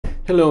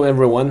Hello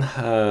everyone.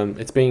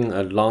 It's been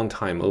a long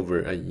time, over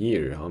a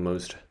year,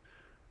 almost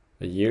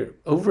a year,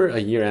 over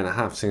a year and a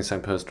half since I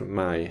posted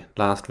my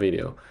last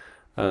video.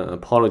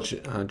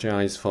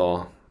 Apologize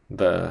for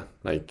the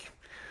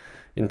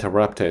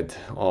interrupted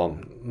or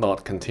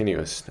not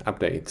continuous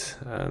updates,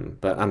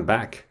 but I'm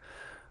back.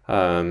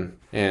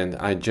 And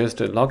I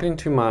just logged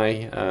into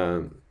my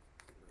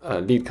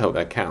LeetCode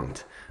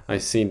account. I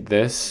see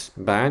this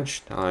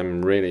badge.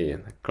 I'm really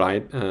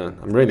glad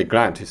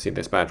to see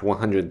this badge.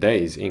 100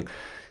 days in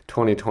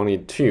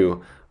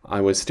 2022. I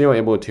was still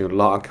able to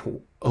log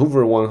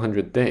over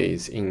 100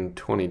 days in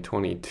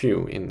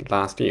 2022 in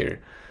last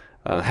year.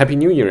 Happy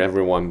New Year,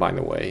 everyone, by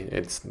the way.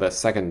 It's the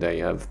second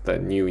day of the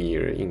new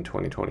year in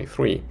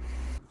 2023.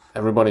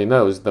 Everybody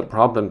knows the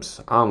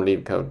problems on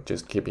LeetCode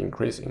just keep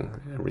increasing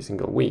every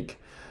single week.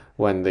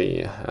 When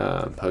they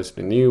post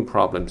the new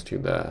problems to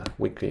the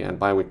weekly and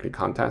bi-weekly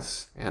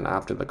contests, and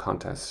after the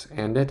contests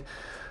ended,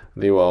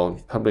 they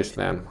will publish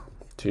them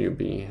to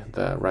be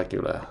the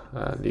regular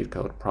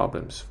LeetCode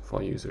problems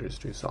for users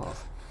to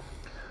solve.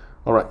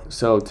 All right,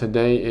 so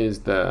today is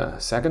the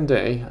second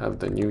day of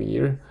the new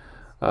year.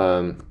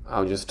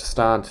 I'll just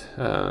start,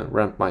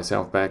 ramp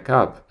myself back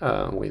up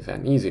with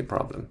an easy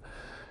problem.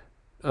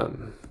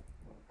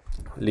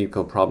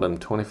 LeetCode problem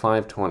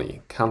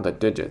 2520, count the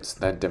digits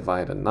that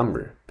divide a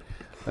number.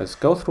 Let's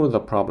go through the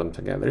problem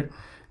together.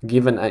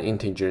 Given an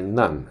integer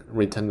num,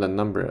 return the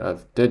number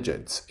of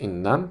digits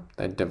in num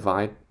that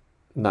divide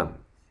num.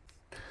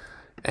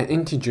 An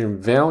integer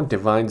val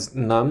divides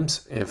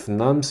nums if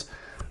nums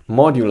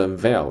modulo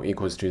val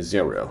equals to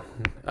 0.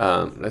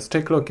 Let's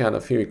take a look at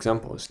a few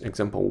examples.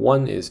 Example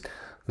 1 is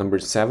number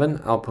 7,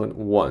 output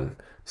 1.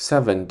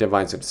 7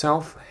 divides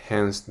itself,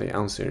 hence the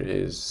answer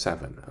is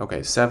 7.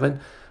 Okay, 7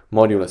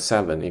 modulo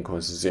 7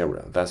 equals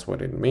 0. That's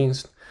what it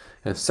means.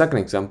 And second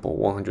example,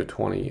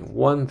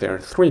 121, there are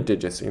 3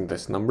 digits in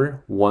this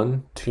number,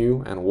 1,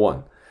 2, and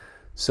 1.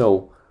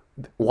 So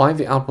why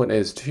the output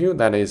is 2?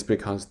 That is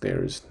because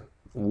there's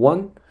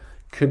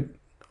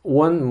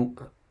 121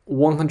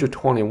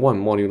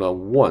 modulo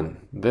 1.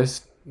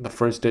 The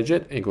first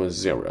digit equals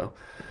 0.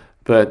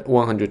 But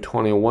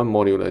 121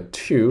 modulo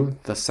 2,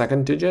 the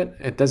second digit,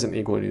 it doesn't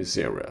equal to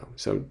 0.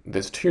 So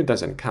this 2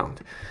 doesn't count.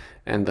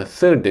 And the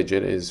third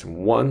digit is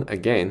 1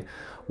 again.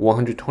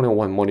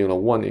 121 modulo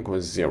 1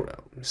 equals 0.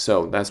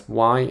 So that's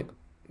why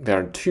there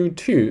are two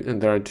 2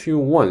 and there are 2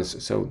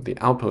 1s. So the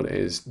output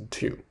is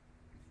 2.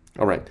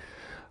 All right.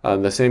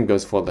 The same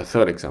goes for the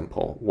third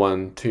example.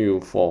 1,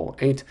 2, 4,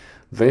 8.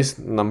 This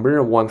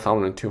number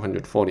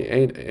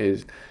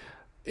 1248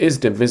 is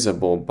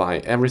divisible by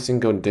every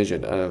single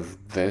digit of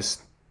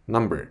this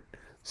number.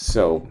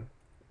 So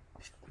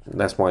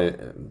that's why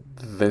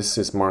this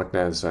is marked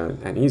as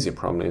an easy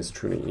problem. It's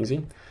truly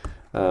easy.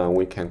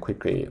 We can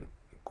quickly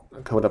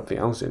code up the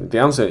answer. The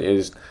answer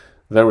is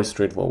very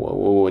straightforward.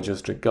 We will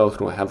just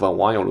have a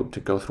while loop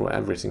to go through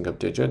every single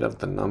digit of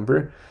the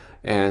number,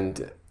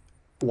 and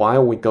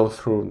while we go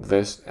through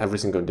this every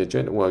single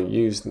digit, we'll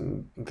use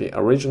the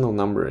original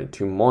number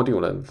to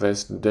modulate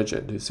this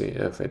digit to see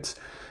if it's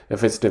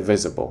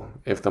divisible.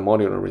 If the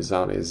modular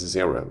result is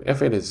 0,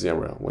 if it is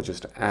 0, we'll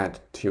just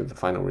add to the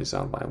final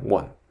result by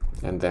 1,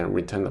 and then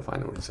return the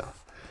final result.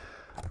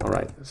 All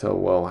right, so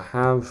we'll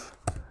have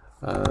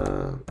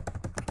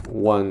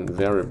one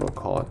variable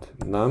called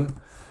num.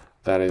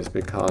 That is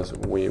because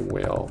we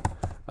will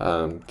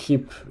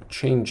keep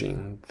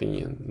changing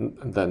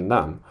the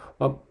num.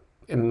 Well,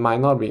 it might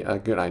not be a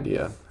good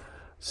idea.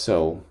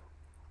 So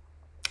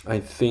I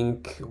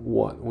think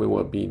what we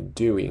will be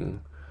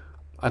doing,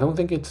 I don't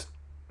think it's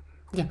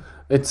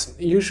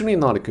usually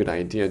not a good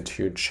idea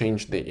to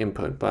change the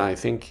input, but I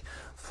think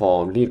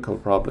for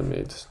LeetCode problem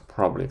it's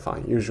probably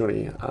fine.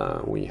 Usually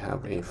we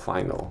have a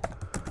final,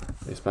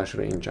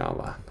 especially in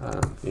Java,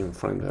 in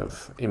front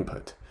of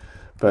input.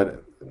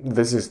 But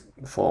this is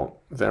for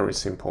very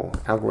simple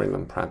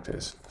algorithm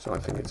practice, so I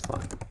think it's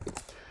fine.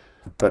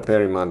 But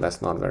bear in mind,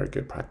 that's not very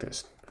good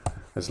practice.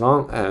 As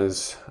long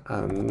as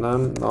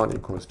num not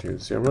equals to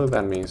 0,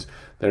 that means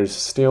there's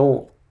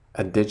still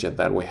a digit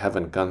that we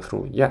haven't gone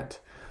through yet.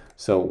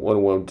 So what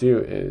we'll do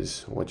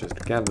is we'll just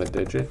get the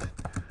digit,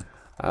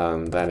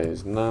 that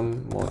is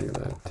num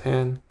modulo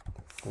 10.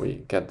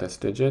 We get this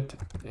digit,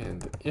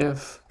 and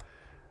if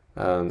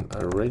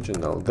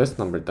original, this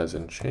number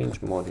doesn't change,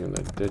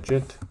 modulo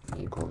digit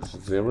equals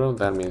 0,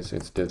 that means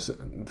it's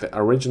the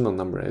original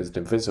number is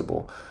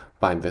divisible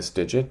by this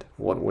digit.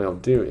 What we'll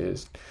do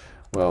is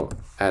we'll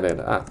add it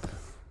up,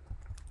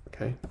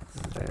 okay,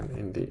 and then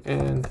in the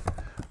end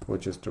we'll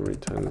just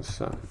return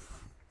sum.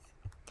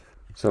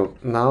 So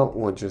now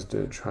we'll just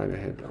try to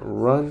hit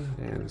run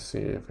and see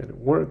if it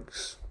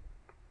works.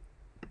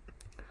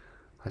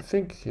 I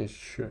think it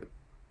should.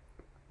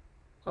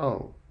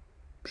 Oh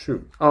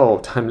shoot, oh,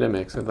 time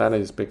limit. So that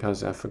is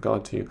because I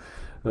forgot to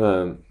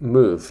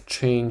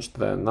change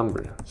the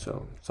number.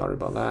 So sorry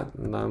about that.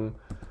 Num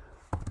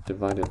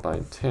divided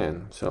by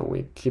 10. So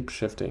we keep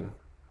shifting.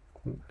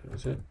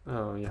 Is it?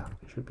 Oh yeah,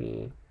 it should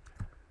be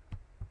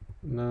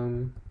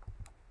num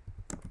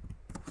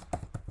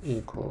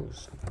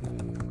equals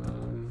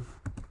num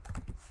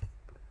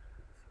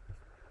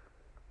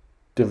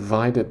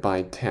divided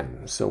by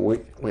 10. So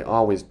we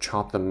always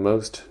chop the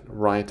most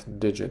right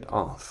digit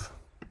off.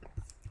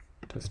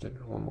 Test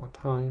it one more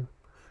time.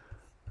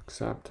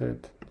 Accept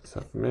it.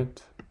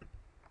 Submit.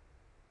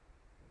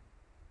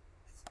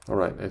 All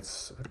right,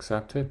 it's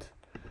accepted.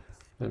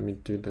 Let me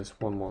do this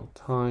one more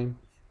time.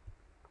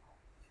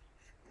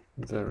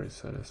 Very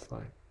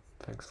satisfied.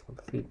 Thanks for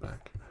the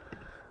feedback.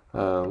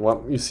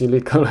 Well, you see,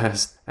 LeetCode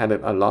has added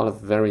a lot of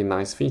very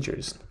nice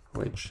features,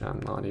 which I'm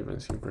not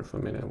even super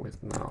familiar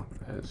with now.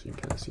 As you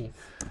can see,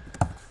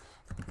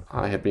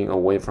 I have been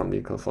away from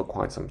LeetCode for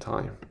quite some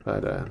time,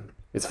 but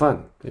it's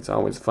fun. It's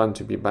always fun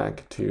to be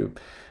back, to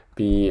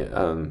be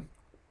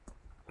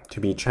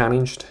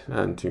challenged,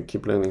 and to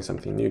keep learning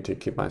something new, to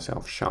keep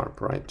myself sharp,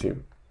 right?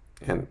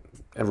 And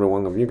every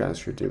one of you guys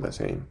should do the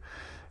same,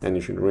 and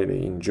you should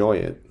really enjoy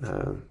it.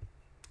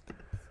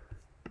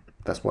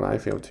 That's what I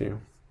feel too.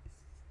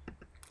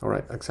 All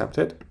right, accept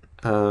it.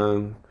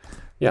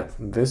 Yeah,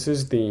 this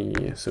is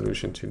the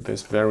solution to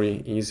this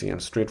very easy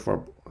and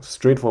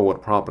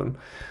straightforward problem.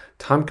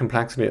 Time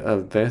complexity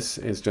of this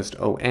is just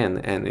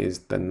O(n). N is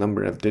the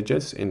number of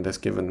digits in this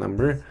given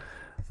number.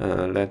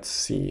 Let's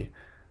see.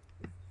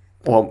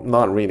 Well,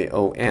 not really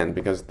O(n),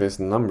 because this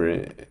number,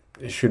 it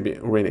should be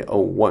really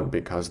O(1),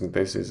 because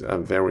this is a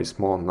very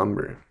small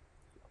number.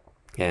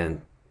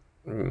 And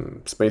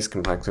space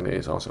complexity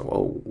is also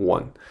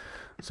O(1).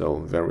 So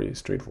very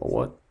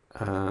straightforward.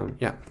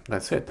 Yeah,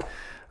 that's it.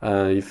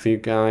 If you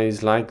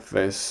guys like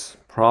this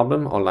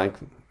problem, or like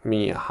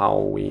me, how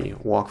we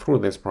walk through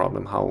this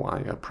problem, how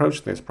I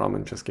approach this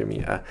problem, just give me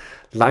a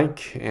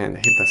like and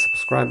hit the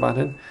subscribe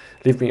button.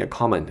 Leave me a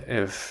comment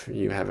if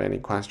you have any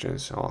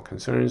questions or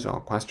concerns or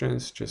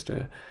questions. Just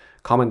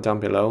comment down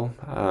below,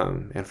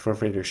 and feel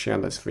free to share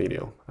this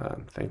video.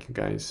 Thank you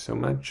guys so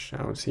much.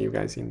 I will see you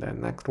guys in the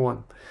next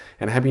one,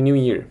 and Happy New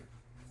Year.